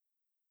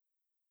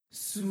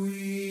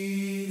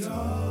Sweet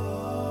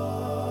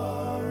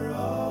hour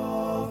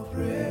of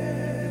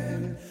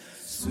prayer,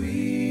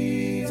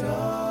 sweet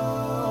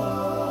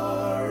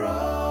hour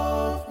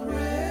of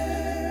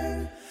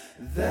prayer,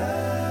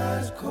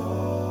 that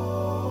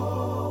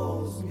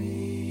calls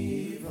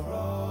me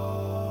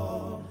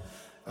from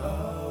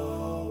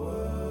a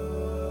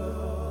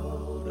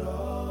world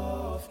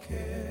of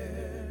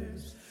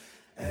cares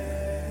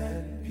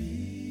and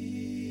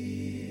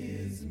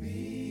bids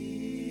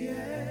me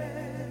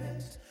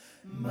at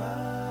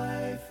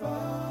my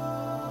Father's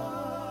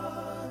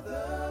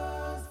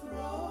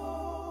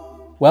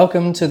throne.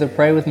 Welcome to the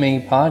Pray With Me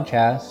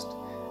podcast.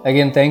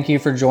 Again, thank you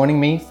for joining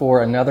me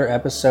for another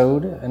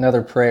episode,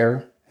 another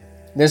prayer.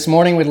 This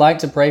morning we'd like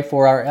to pray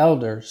for our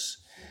elders.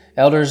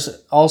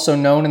 Elders, also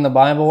known in the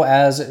Bible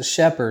as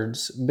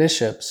shepherds,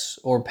 bishops,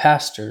 or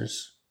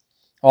pastors.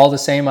 All the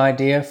same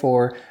idea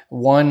for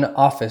one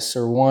office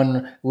or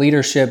one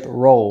leadership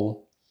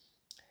role.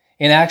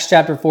 In Acts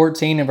chapter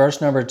 14 and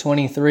verse number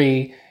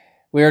 23,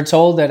 we are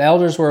told that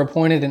elders were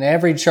appointed in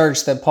every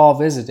church that Paul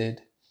visited.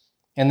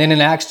 And then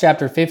in Acts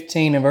chapter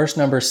 15 and verse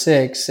number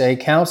 6, a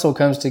council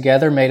comes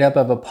together made up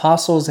of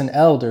apostles and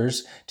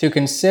elders to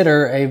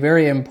consider a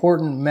very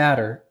important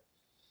matter.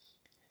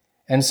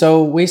 And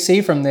so we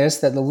see from this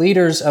that the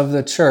leaders of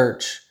the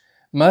church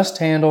must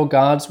handle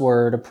God's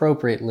word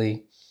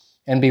appropriately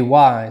and be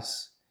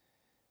wise.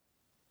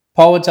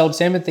 Paul would tell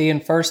Timothy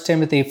in 1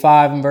 Timothy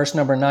 5 and verse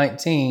number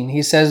 19,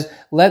 he says,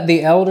 "Let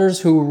the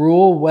elders who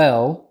rule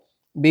well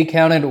be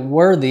counted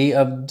worthy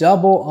of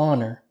double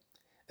honor,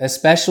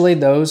 especially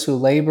those who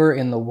labor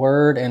in the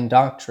word and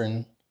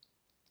doctrine."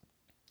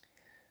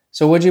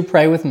 So would you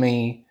pray with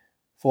me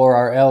for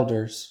our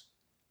elders?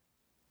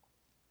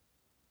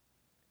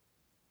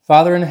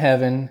 Father in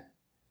heaven,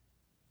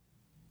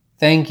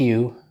 thank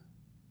you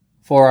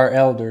for our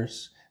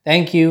elders.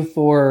 Thank you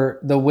for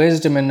the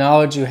wisdom and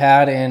knowledge you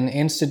had in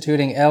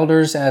instituting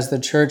elders as the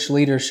church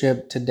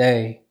leadership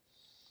today.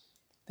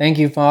 Thank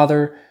you,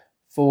 Father,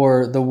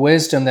 for the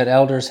wisdom that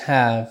elders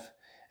have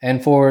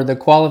and for the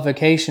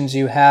qualifications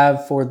you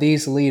have for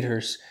these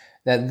leaders,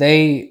 that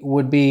they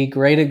would be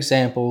great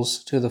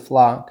examples to the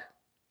flock,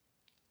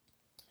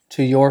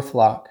 to your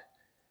flock.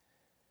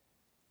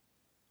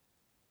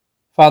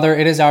 Father,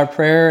 it is our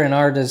prayer and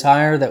our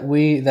desire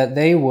that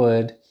they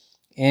would,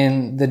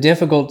 in the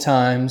difficult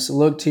times,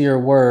 look to your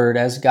word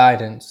as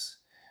guidance,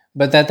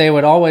 but that they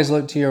would always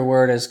look to your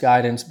word as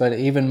guidance, but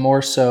even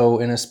more so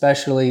in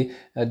especially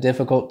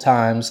difficult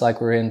times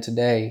like we're in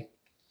today.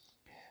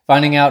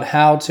 Finding out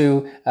how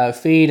to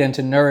feed and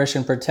to nourish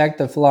and protect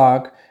the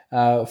flock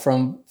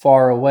from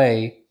far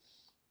away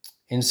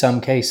in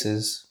some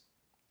cases.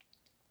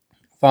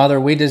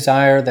 Father, we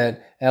desire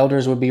that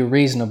elders would be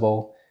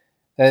reasonable,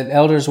 that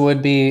elders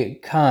would be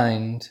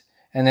kind,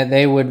 and that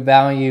they would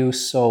value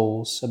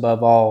souls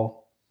above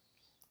all,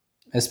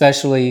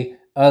 especially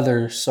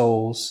other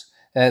souls.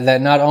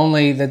 That not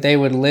only that they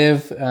would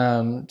live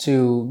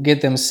to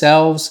get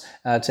themselves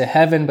to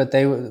heaven, but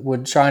they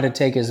would try to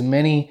take as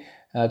many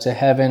to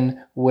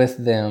heaven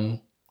with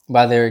them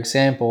by their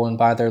example and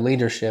by their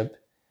leadership.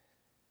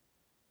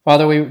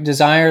 Father, we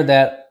desire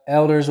that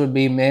elders would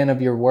be men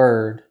of your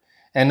word,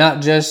 and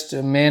not just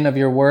men of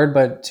your word,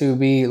 but to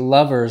be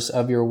lovers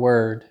of your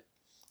word,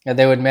 that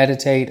they would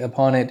meditate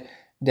upon it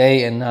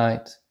day and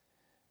night.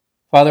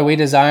 Father, we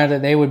desire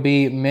that they would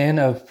be men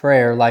of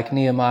prayer like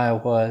Nehemiah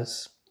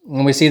was.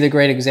 And we see the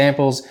great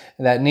examples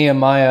that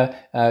Nehemiah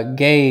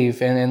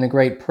gave and the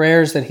great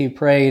prayers that he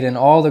prayed and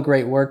all the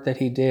great work that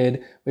he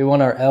did. We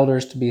want our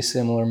elders to be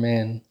similar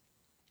men.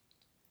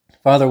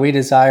 Father, we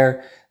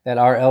desire that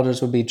our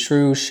elders would be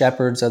true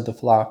shepherds of the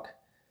flock,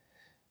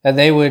 that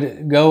they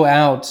would go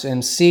out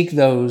and seek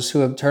those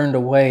who have turned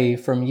away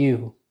from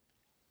you.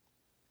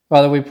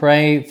 Father, we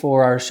pray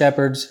for our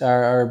shepherds,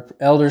 our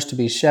elders to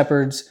be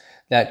shepherds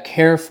that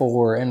care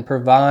for and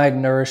provide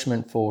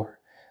nourishment for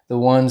the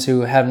ones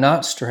who have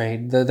not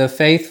strayed, the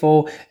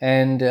faithful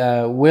and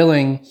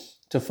willing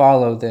to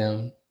follow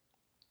them.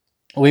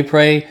 We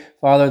pray,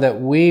 Father, that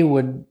we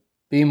would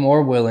be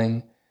more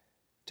willing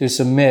to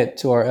submit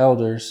to our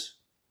elders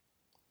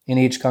in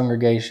each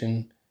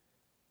congregation.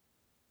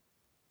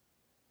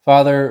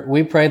 Father,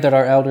 we pray that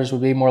our elders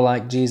would be more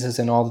like Jesus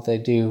in all that they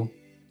do.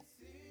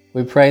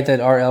 We pray that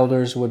our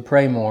elders would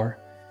pray more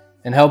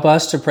and help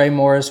us to pray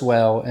more as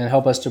well and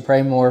help us to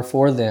pray more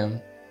for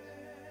them.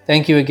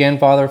 Thank you again,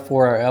 Father,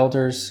 for our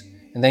elders,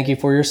 and thank you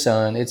for your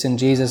Son. It's in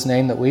Jesus'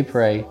 name that we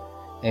pray.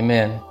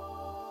 Amen.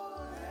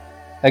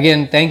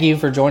 Again, thank you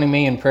for joining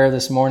me in prayer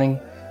this morning,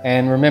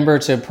 and remember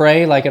to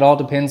pray like it all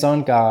depends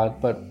on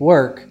God, but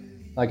work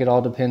like it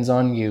all depends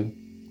on you.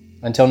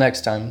 Until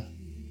next time.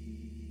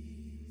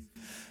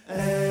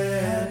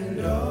 And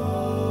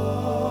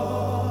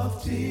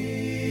oft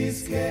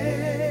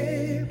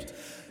escaped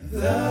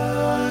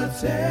the